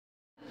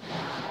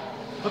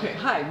Okay,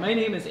 hi, my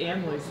name is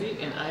Ann Lacey,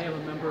 and I am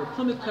a member of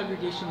Plymouth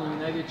Congregational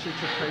United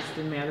Church of Christ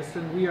in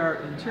Madison. We are,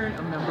 in turn,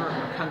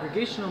 a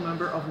congregational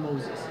member of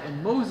Moses,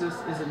 and Moses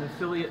is an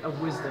affiliate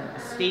of Wisdom, a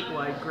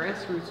statewide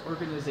grassroots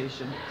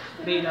organization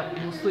made up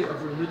mostly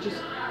of religious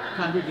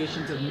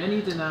congregations of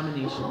many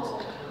denominations,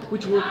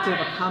 which work to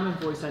have a common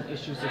voice on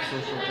issues of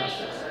social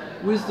justice.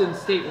 Wisdom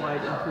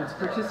statewide includes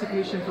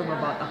participation from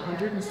about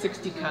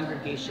 160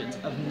 congregations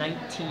of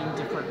 19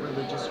 different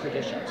religious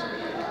traditions.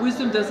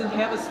 Wisdom doesn't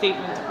have a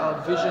statement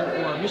of vision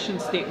or a mission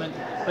statement,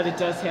 but it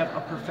does have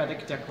a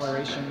prophetic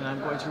declaration, and I'm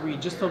going to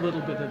read just a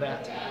little bit of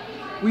that.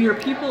 We are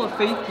people of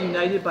faith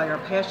united by our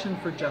passion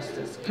for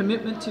justice,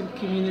 commitment to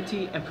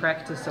community, and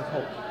practice of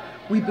hope.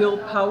 We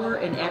build power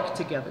and act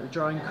together,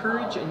 drawing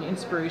courage and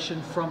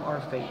inspiration from our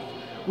faith.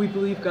 We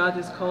believe God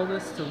has called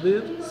us to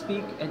live,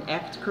 speak, and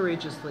act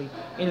courageously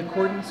in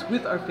accordance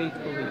with our faith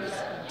beliefs.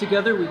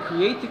 Together we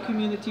create the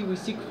community we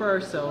seek for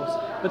ourselves,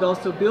 but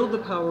also build the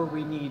power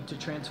we need to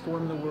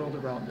transform the world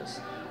around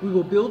us. We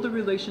will build the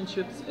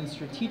relationships and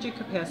strategic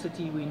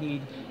capacity we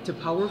need to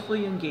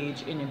powerfully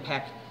engage and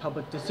impact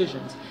public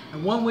decisions.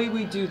 And one way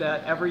we do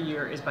that every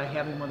year is by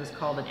having what is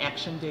called an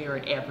Action Day or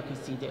an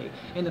Advocacy Day.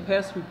 In the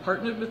past, we've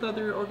partnered with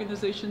other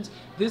organizations.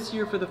 This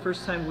year, for the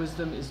first time,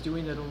 Wisdom is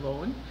doing it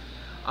alone.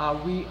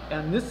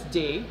 On this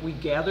day, we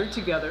gather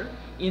together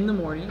in the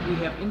morning. We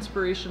have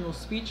inspirational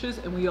speeches,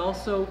 and we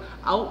also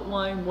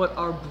outline what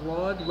our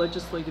broad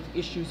legislative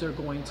issues are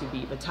going to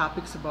be, the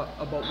topics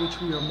about which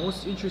we are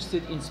most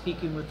interested in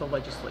speaking with the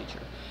legislature.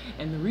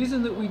 And the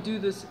reason that we do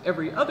this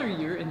every other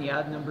year, in the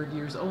odd-numbered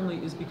years only,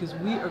 is because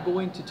we are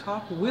going to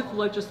talk with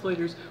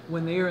legislators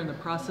when they are in the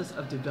process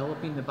of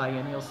developing the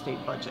biennial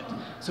state budget,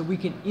 so we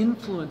can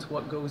influence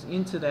what goes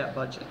into that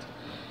budget.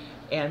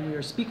 And we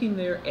are speaking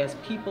there as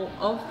people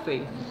of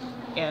faith.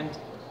 And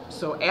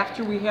so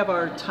after we have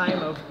our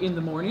time in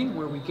the morning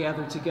where we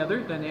gather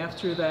together, then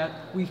after that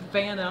we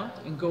fan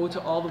out and go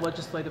to all the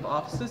legislative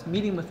offices,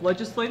 meeting with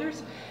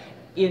legislators.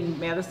 In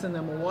Madison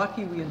and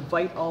Milwaukee, we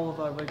invite all of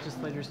our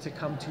legislators to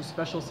come to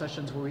special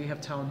sessions where we have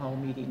town hall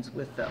meetings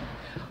with them.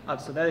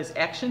 So that is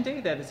Action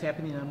Day. That is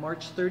happening on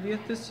March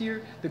 30th this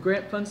year. The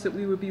grant funds that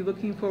we would be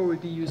looking for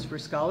would be used for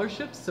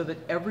scholarships so that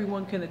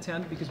everyone can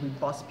attend, because we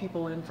bus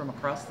people in from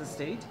across the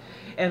state,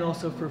 and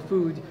also for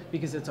food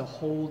because it's a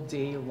whole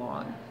day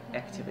long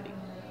activity.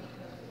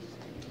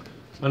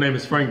 My name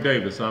is Frank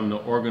Davis. I'm the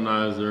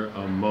organizer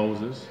of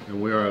Moses,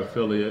 and we are an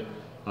affiliate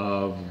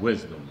of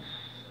Wisdom.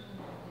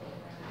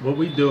 What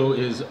we do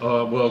is,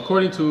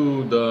 according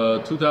to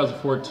the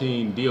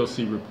 2014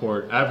 DOC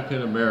report,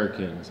 African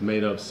Americans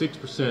made up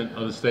 6%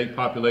 of the state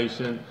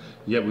population,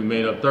 yet we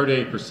made up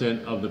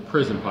 38% of the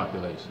prison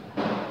population.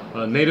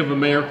 Native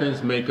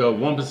Americans make up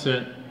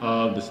 1%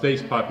 of the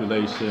state's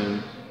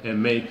population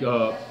and make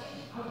up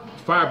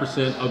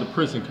 5% of the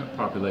prison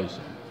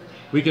population.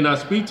 We cannot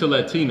speak to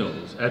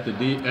Latinos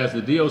as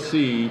the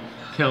DOC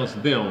counts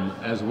them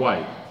as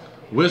white.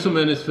 Wisdom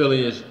and its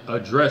affiliates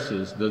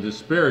addresses the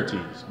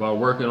disparities by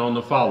working on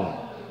the following: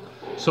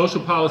 social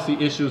policy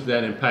issues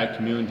that impact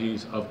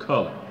communities of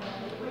color,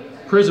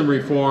 prison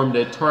reform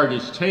that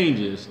targets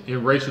changes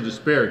in racial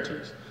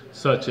disparities,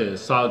 such as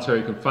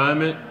solitary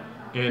confinement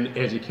and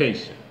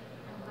education,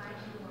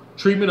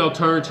 treatment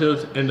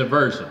alternatives and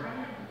diversion,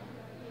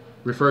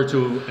 referred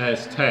to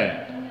as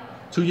TAD.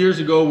 2 years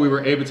ago, we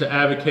were able to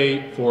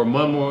advocate for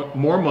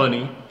more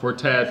money for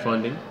TAD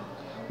funding.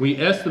 We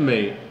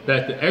estimate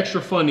that the extra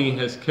funding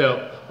has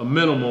kept a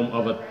minimum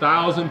of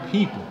 1,000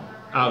 people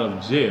out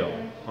of jail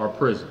or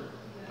prison.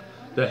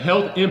 The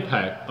health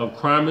impact of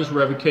crimeless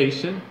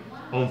revocation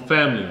on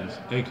families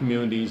and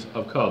communities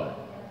of color.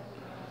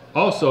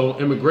 Also,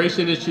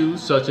 immigration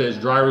issues such as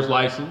driver's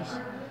license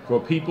for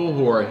people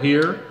who are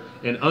here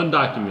and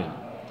undocumented.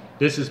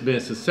 This has been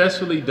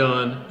successfully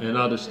done in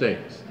other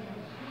states.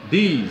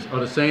 These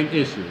are the same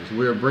issues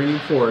we are bringing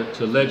forward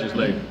to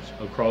legislators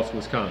across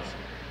Wisconsin.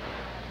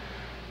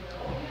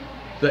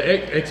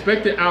 The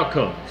expected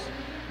outcomes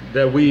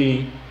that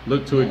we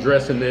look to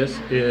address in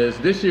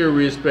this year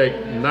we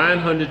expect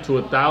 900 to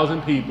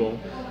 1,000 people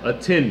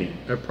attending.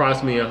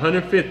 Approximately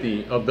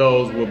 150 of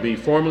those will be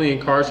formerly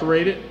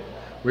incarcerated.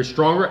 With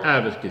stronger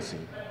advocacy,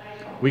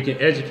 we can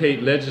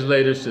educate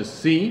legislators to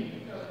see,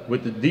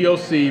 with the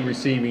DOC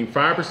receiving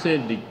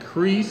 5%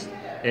 decrease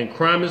in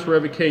crimeless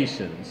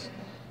revocations,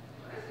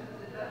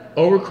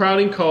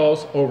 overcrowding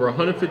costs over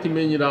 $150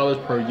 million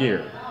per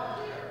year.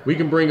 We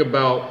can bring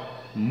about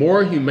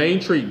more humane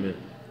treatment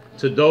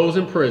to those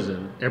in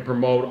prison and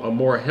promote a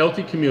more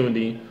healthy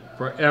community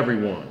for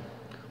everyone.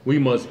 We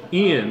must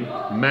end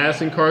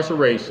mass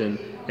incarceration,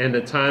 and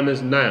the time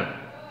is now.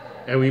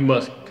 And we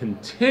must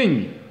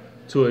continue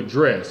to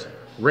address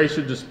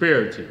racial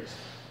disparities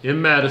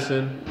in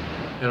Madison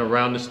and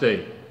around the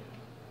state.